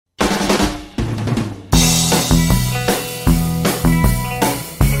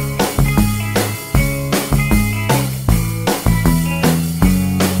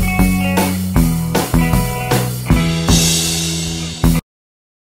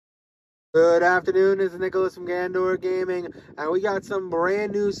Good afternoon, this is Nicholas from Gandor Gaming, and we got some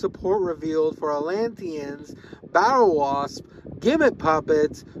brand new support revealed for Atlanteans, Battle Wasp, Gimmick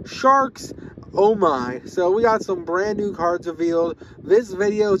Puppets, Sharks, oh my. So we got some brand new cards revealed. This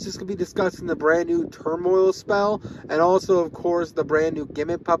video is just going to be discussing the brand new Turmoil spell, and also, of course, the brand new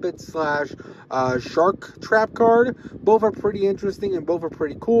Gimmick Puppet slash Shark Trap card. Both are pretty interesting and both are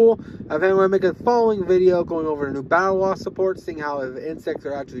pretty cool. I'm going to make a following video going over the new Battle Wasp support, seeing how the insects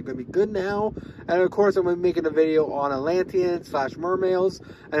are actually going to be good now. And of course, I'm going to be making a video on Atlanteans slash Mermaids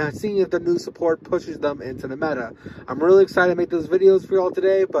and seeing if the new support pushes them into the meta. I'm really excited to make those videos for y'all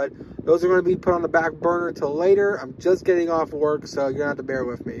today, but those are going to be put on the back burner till later. I'm just getting off work, so you're going to have to bear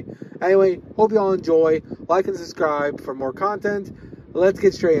with me. Anyway, hope y'all enjoy. Like and subscribe for more content. Let's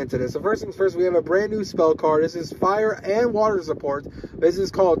get straight into this. So first things first, we have a brand new spell card. This is fire and water support. This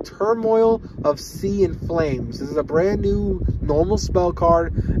is called Turmoil of Sea and Flames. This is a brand new normal spell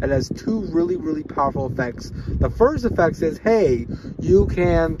card. It has two really powerful effects. The first effect is, hey, you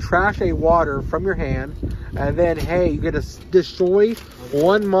can trash a water from your hand, and then, hey, you get to destroy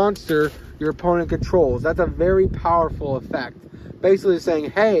one monster your opponent controls. That's a very powerful effect. Basically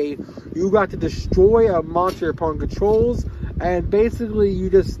saying, hey, you got to destroy a monster your opponent controls, and basically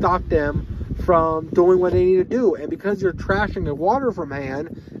you just stop them from doing what they need to do. And because you're trashing the water from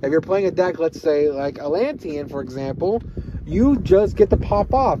hand, if you're playing a deck, let's say like Atlantean, for example, you just get to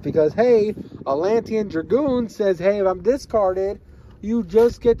pop off because, hey, Atlantean Dragoon says, hey, if I'm discarded, you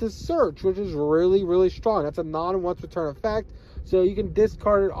just get to search, which is really strong. That's a non-once return effect. So you can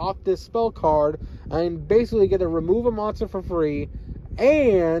discard it off this spell card and basically get to remove a monster for free,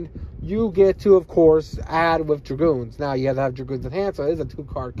 and you get to, of course, add with Dragoons. Now, you have to have Dragoons in hand, so it is a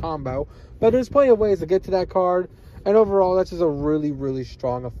two-card combo. But there's plenty of ways to get to that card, and overall, that's just a really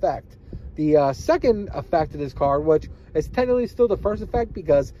strong effect. The second effect of this card, which is technically still the first effect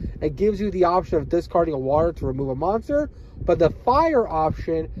because it gives you the option of discarding a water to remove a monster, but the fire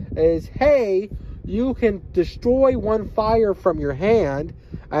option is, hey, you can destroy one fire from your hand,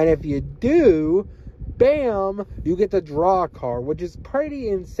 and if you do, bam, you get to draw a card, which is pretty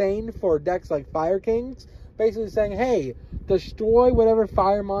insane for decks like Fire Kings. Basically saying, hey, destroy whatever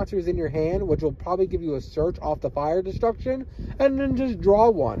fire monster is in your hand, which will probably give you a search off the fire destruction, and then just draw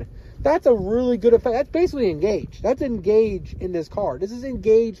one. That's a really good effect. That's basically engage. That's engage in this card. This is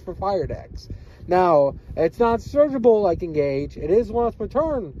engage for fire decks. Now, it's not searchable like engage. It is once per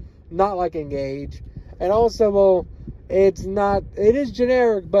turn, not like engage. And also, well, it is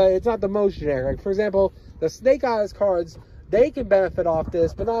generic, but it's not the most generic. Like, for example, the Snake Eyes cards, they can benefit off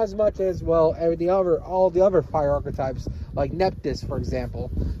this, but not as much as, well, all the other fire archetypes, like Neptus, for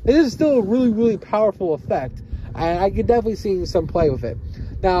example. This is still a really powerful effect, and I can definitely see some play with it.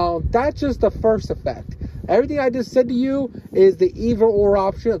 Now, that's just the first effect. Everything I just said to you is the either or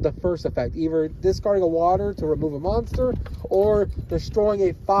option of the first effect. Either discarding a water to remove a monster, or destroying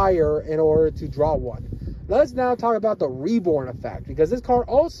a fire in order to draw one. Let's now talk about the Reborn effect, because this card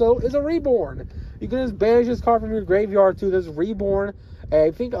also is a Reborn. You can just banish this card from your graveyard to this Reborn,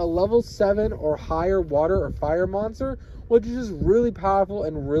 I think a level 7 or higher water or fire monster, which is just really powerful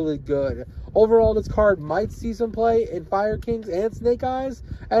and really good. Overall, this card might see some play in Fire Kings and Snake Eyes,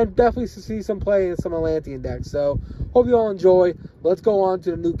 and definitely see some play in some Atlantean decks. So, hope you all enjoy. Let's go on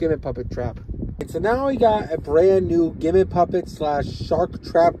to the new Gimmick Puppet Trap. So now we got a brand new Gimmick Puppet slash Shark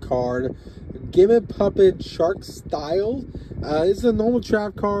Trap card. Gimmick Puppet Shark Style. This is a normal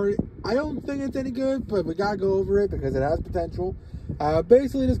trap card. I don't think it's any good, but we gotta go over it because it has potential.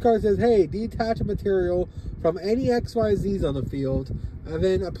 Basically, this card says, hey, detach a material from any XYZs on the field, and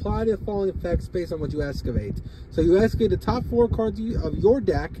then apply the following effects based on what you excavate. So you excavate the top 4 cards of your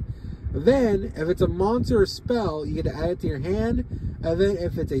deck. Then, if it's a monster or spell, you get to add it to your hand. And then,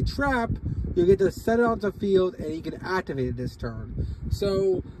 if it's a trap, you get to set it onto the field, and you can activate it this turn.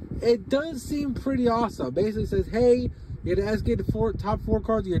 So, it does seem pretty awesome. Basically, it says, hey, you get to escalate the top 4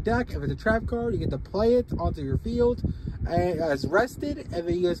 cards of your deck. If it's a trap card, you get to play it onto your field as rested, and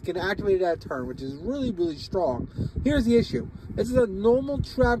then you guys can activate it at a turn, which is really strong. Here's the issue. This is a normal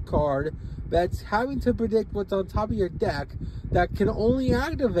trap card that's having to predict what's on top of your deck that can only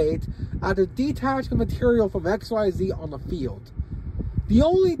activate after detaching material from XYZ on the field. The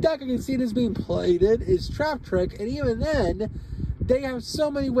only deck I can see this being played in is Trap Trick, and even then, they have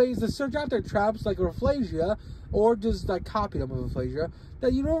so many ways to search out their traps, like Rafflesia, or just like copy them with Rafflesia,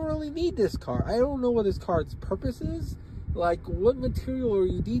 that you don't really need this card. I don't know what this card's purpose is. Like, what material are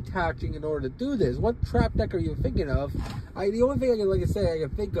you detaching in order to do this? What trap deck are you thinking of? The only thing I can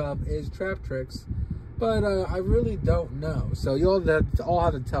think of is Trap Tricks. But I really don't know. So you'll all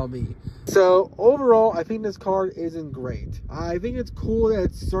have to tell me. So overall, I think this card isn't great. I think it's cool that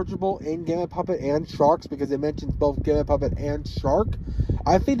it's searchable in Gimmick Puppet and Sharks because it mentions both Gimmick Puppet and Shark.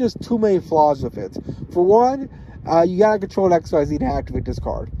 I think there's too many flaws with it. For one, you gotta control XYZ to activate this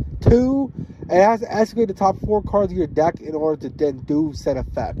card. Two, it has to activate the top 4 cards of your deck in order to then do said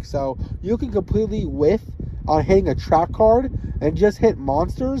effect. So you can completely whiff on hitting a trap card and just hit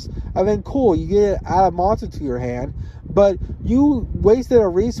monsters, and then cool, you get add a monster to your hand, but you wasted a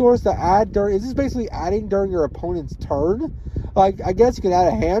resource to add during, is this basically adding during your opponent's turn? Like, I guess you can add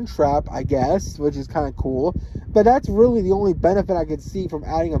a hand trap, I guess, which is kind of cool, but that's really the only benefit I could see from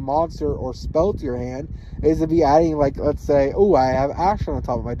adding a monster or spell to your hand, is to be adding, like, let's say, oh, I have Ash on the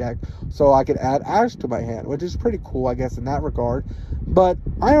top of my deck, so I could add Ash to my hand, which is pretty cool, I guess, in that regard. But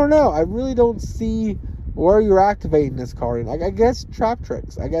I don't know, I really don't see where you're activating this card. Like, I guess Trap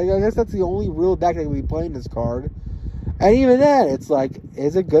Tricks. I guess that's the only real deck that can be playing this card. And even then, it's like,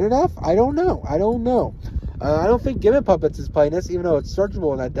 is it good enough? I don't know. I don't think Gimmick Puppets is playing this, even though it's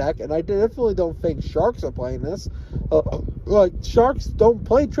searchable in that deck. And I definitely don't think Sharks are playing this. Like, Sharks don't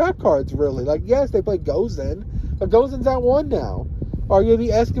play trap cards, really. Like, yes, they play Gozen, but Gozen's at 1 now. Are you going to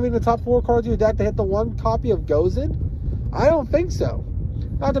be excavating the top 4 cards of your deck to hit the 1 copy of Gozen? I don't think so.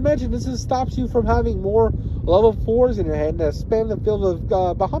 Not to mention, this stops you from having more level 4s in your hand to spam the field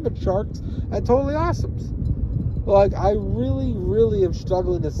of Bahamut Sharks and Totally Awesomes. Like, I really am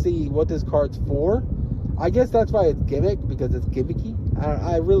struggling to see what this card's for. I guess that's why it's Gimmick, because it's gimmicky.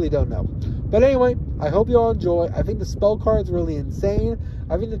 I really don't know. But anyway, I hope you all enjoy. I think the spell card's really insane.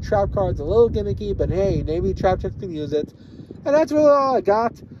 I think the trap card's a little gimmicky, but hey, maybe Trap Tricks can use it. And that's really all I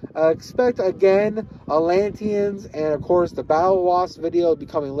got. Expect, again, Atlanteans and, of course, the Battle Wasp video will be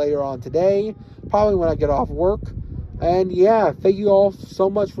coming later on today, probably when I get off work. And, yeah, thank you all so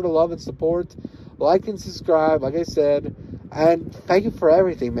much for the love and support. Like and subscribe, like I said. And thank you for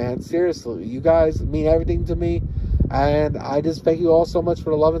everything, man. Seriously, you guys mean everything to me. And I just thank you all so much for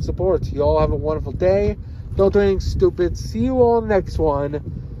the love and support. You all have a wonderful day. Don't do anything stupid. See you all next one.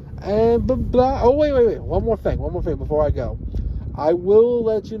 And blah. Oh, wait. One more thing before I go. I will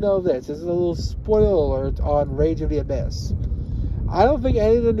let you know this. This is a little spoiler alert on Rage of the Abyss. I don't think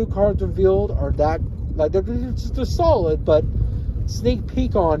any of the new cards revealed are that, like, they're solid, but sneak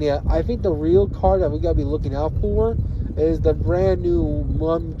peek on you. I think the real card that we gotta be looking out for is the brand new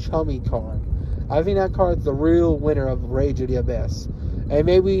Mum Chummy card. I think that card's the real winner of Rage of the Abyss. And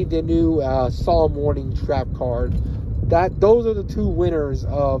maybe the new Solemn Warning Trap card. Those are the 2 winners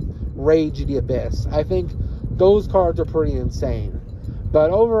of Rage of the Abyss. I think those cards are pretty insane.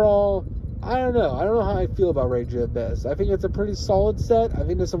 But overall, I don't know. I don't know how I feel about Rage of the Abyss. I think it's a pretty solid set. I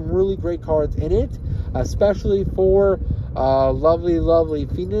think there's some really great cards in it, especially for lovely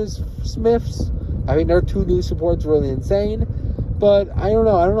Phoenix Smiths. I think their 2 new supports really insane. But I don't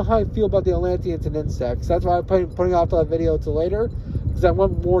know. I don't know how I feel about the Atlanteans and Insects. That's why I'm putting off that video till later, because I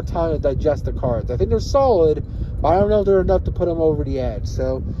want more time to digest the cards. I think they're solid, but I don't know if they're enough to put them over the edge.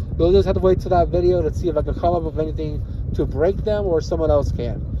 So you'll just have to wait till that video to see if I can come up with anything to break them or someone else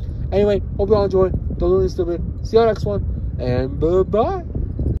can. Anyway, hope you all enjoyed. Don't do anything stupid. See you on the next one, and bye-bye.